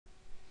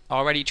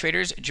Alrighty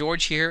traders,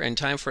 George here, and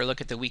time for a look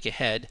at the week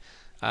ahead.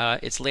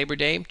 It's Labor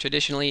Day,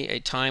 traditionally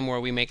a time where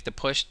we make the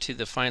push to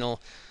the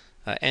final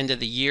end of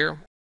the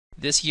year.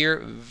 This year,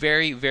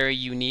 very, very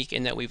unique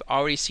in that we've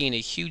already seen a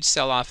huge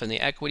sell-off in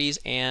the equities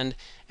and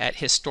at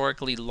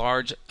historically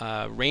large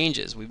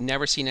ranges. We've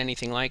never seen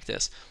anything like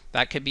this.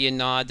 That could be a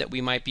nod that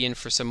we might be in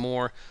for some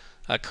more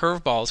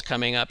curveballs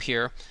coming up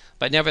here.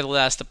 But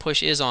nevertheless, the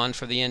push is on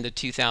for the end of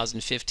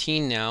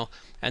 2015 now,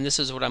 and this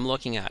is what I'm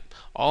looking at.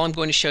 All I'm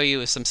going to show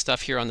you is some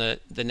stuff here on the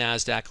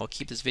Nasdaq. I'll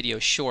keep this video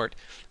short.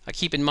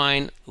 Keep in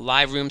mind,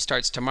 live room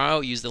starts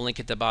tomorrow. Use the link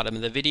at the bottom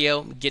of the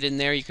video. Get in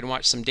there. You can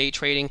watch some day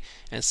trading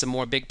and some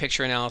more big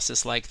picture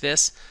analysis like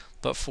this.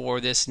 But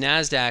for this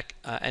Nasdaq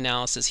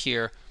analysis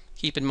here,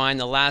 keep in mind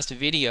the last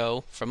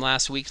video from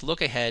last week's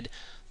look ahead,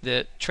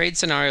 the trade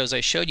scenarios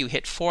I showed you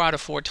hit 4 out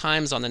of 4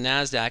 times on the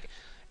Nasdaq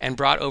and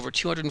brought over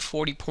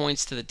 240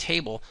 points to the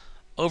table,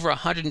 over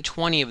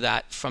 120 of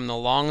that from the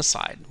long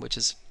side, which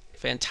is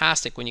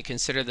fantastic when you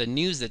consider the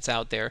news that's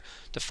out there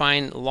to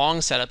find long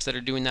setups that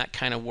are doing that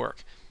kind of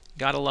work.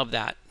 Gotta love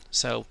that.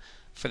 So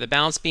for the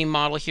balance beam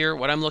model here,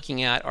 what I'm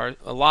looking at are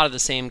a lot of the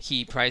same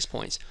key price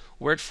points.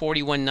 We're at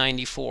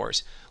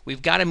 41.94s.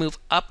 We've got to move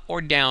up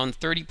or down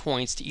 30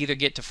 points to either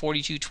get to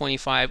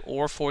 42.25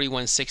 or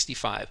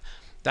 41.65.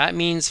 That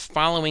means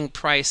following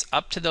price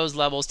up to those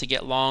levels to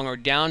get long or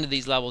down to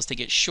these levels to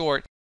get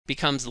short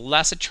becomes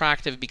less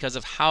attractive because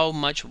of how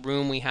much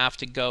room we have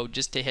to go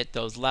just to hit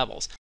those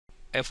levels.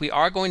 If we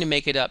are going to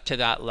make it up to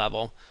that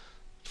level,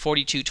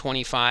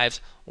 42.25s,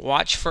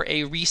 watch for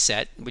a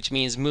reset, which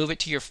means move it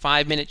to your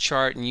 5-minute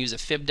chart and use a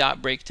fib dot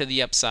break to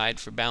the upside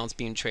for balance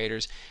beam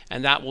traders,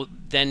 and that will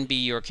then be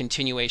your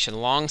continuation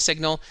long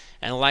signal,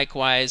 and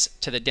likewise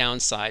to the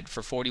downside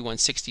for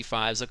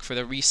 41.65s. Look for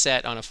the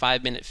reset on a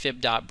 5-minute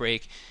fib dot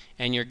break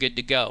and you're good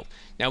to go.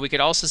 Now we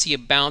could also see a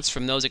bounce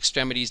from those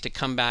extremities to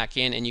come back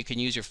in, and you can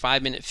use your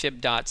 5-minute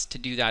fib dots to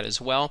do that as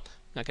well.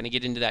 I'm not going to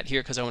get into that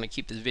here because I want to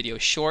keep this video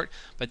short,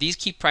 but these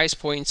key price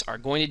points are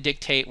going to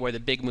dictate where the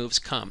big moves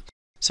come.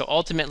 So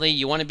ultimately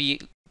you want to be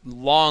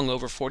long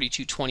over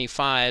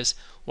 42.25s.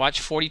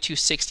 Watch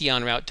 42.60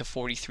 en route to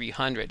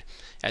 4300.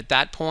 At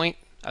that point,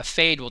 a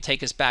fade will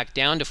take us back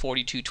down to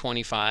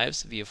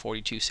 42.25s via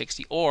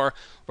 42.60, or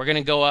we're going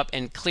to go up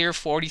and clear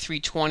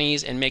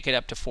 43.20s and make it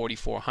up to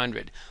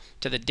 4400.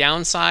 To the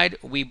downside,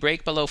 we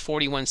break below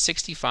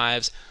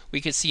 41.65s.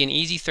 We could see an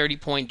easy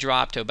 30-point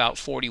drop to about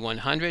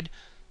 4100.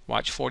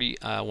 Watch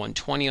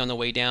 4120 on the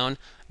way down.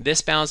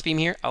 This balance beam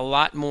here, a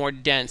lot more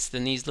dense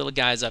than these little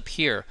guys up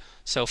here.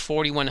 So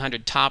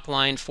 4100 top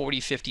line,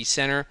 4050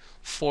 center,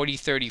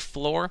 4030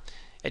 floor.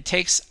 It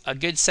takes a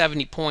good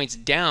 70 points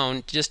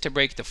down just to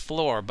break the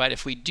floor, but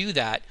if we do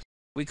that,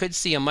 we could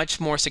see a much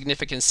more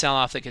significant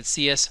sell-off that could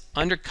see us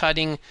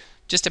undercutting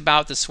just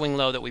about the swing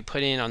low that we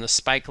put in on the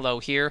spike low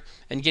here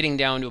and getting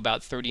down to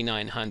about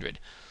 3900.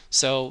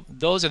 So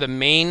those are the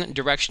main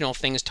directional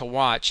things to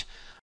watch.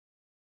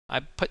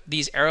 I put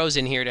these arrows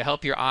in here to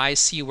help your eyes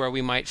see where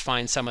we might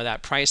find some of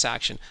that price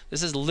action.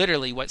 This is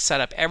literally what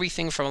set up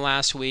everything from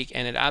last week,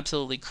 and it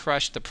absolutely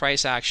crushed the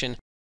price action.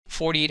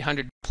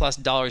 $4,800 plus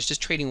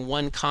just trading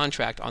one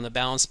contract on the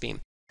balance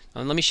beam.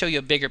 Now, let me show you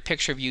a bigger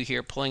picture view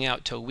here, pulling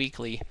out to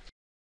weekly.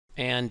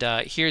 And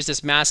here's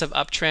this massive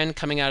uptrend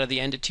coming out of the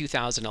end of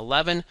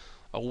 2011.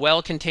 A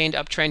well-contained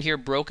uptrend here,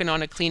 broken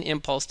on a clean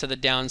impulse to the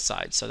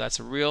downside. So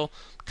that's a real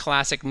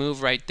classic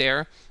move right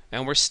there.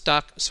 And we're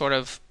stuck sort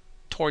of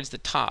towards the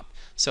top.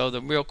 So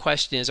the real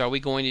question is, are we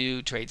going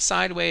to trade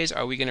sideways?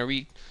 Are we going to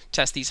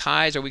retest these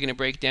highs? Are we going to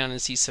break down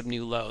and see some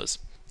new lows?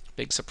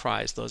 Big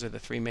surprise. Those are the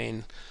three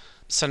main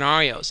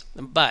scenarios.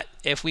 But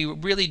if we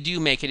really do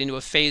make it into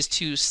a phase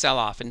 2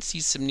 sell-off and see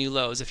some new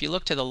lows, if you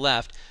look to the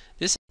left,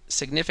 this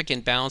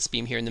significant balance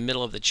beam here in the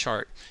middle of the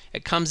chart,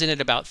 it comes in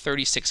at about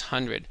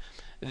 3600.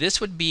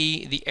 This would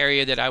be the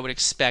area that I would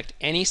expect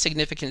any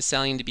significant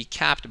selling to be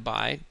capped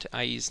by,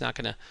 i.e. it's not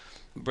going to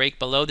break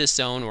below this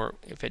zone, or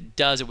if it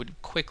does, it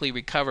would quickly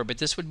recover, but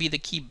this would be the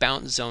key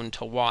bounce zone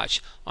to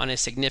watch on a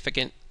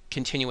significant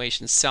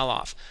continuation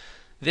sell-off.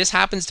 This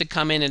happens to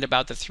come in at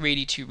about the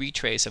 382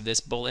 retrace of this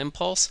bull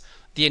impulse.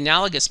 The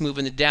analogous move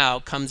in the Dow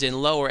comes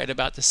in lower at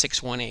about the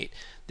 618.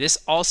 This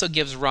also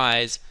gives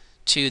rise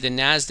to the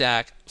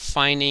Nasdaq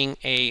finding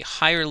a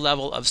higher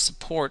level of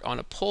support on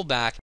a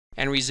pullback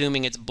and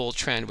resuming its bull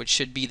trend, which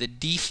should be the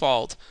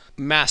default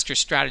master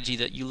strategy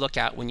that you look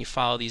at when you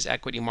follow these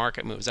equity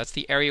market moves. That's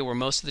the area where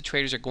most of the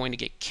traders are going to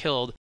get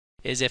killed,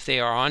 is if they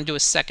are onto a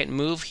second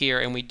move here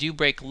and we do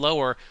break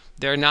lower,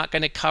 they're not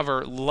going to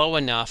cover low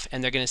enough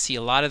and they're going to see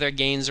a lot of their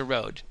gains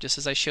erode. Just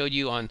as I showed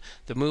you on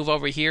the move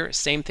over here,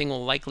 same thing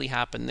will likely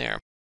happen there.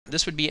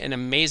 This would be an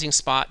amazing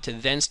spot to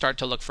then start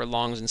to look for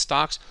longs in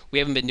stocks. We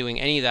haven't been doing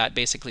any of that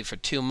basically for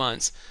 2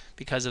 months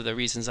because of the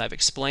reasons I've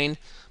explained,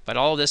 but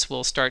all of this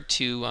will start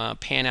to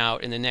pan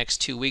out in the next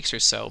 2 weeks or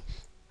so.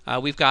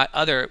 We've got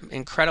other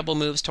incredible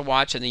moves to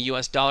watch in the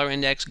US dollar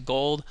index,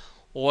 gold,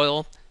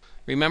 oil.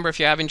 Remember, if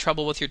you're having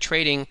trouble with your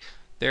trading,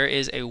 there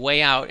is a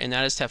way out, and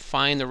that is to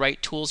find the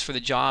right tools for the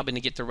job and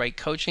to get the right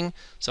coaching.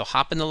 So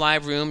hop in the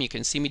live room. You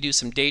can see me do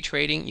some day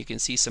trading. You can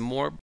see some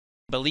more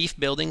belief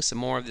building, some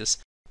more of this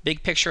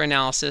big picture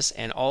analysis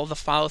and all the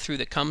follow through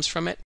that comes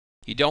from it.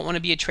 You don't want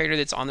to be a trader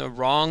that's on the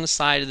wrong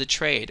side of the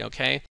trade,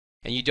 okay?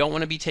 And you don't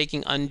want to be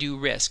taking undue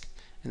risk.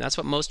 And that's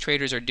what most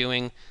traders are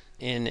doing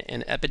in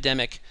an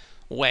epidemic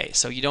way.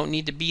 So you don't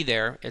need to be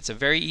there. It's a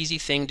very easy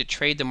thing to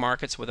trade the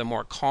markets with a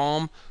more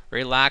calm,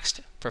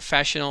 relaxed,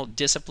 professional,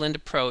 disciplined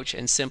approach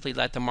and simply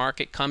let the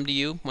market come to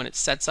you when it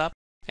sets up,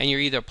 and you're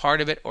either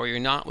part of it or you're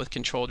not with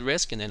controlled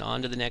risk, and then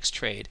on to the next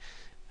trade.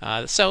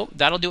 So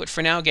that'll do it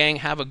for now, gang.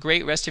 Have a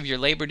great rest of your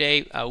Labor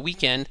Day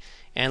weekend,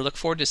 and look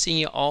forward to seeing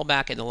you all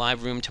back in the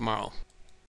live room tomorrow.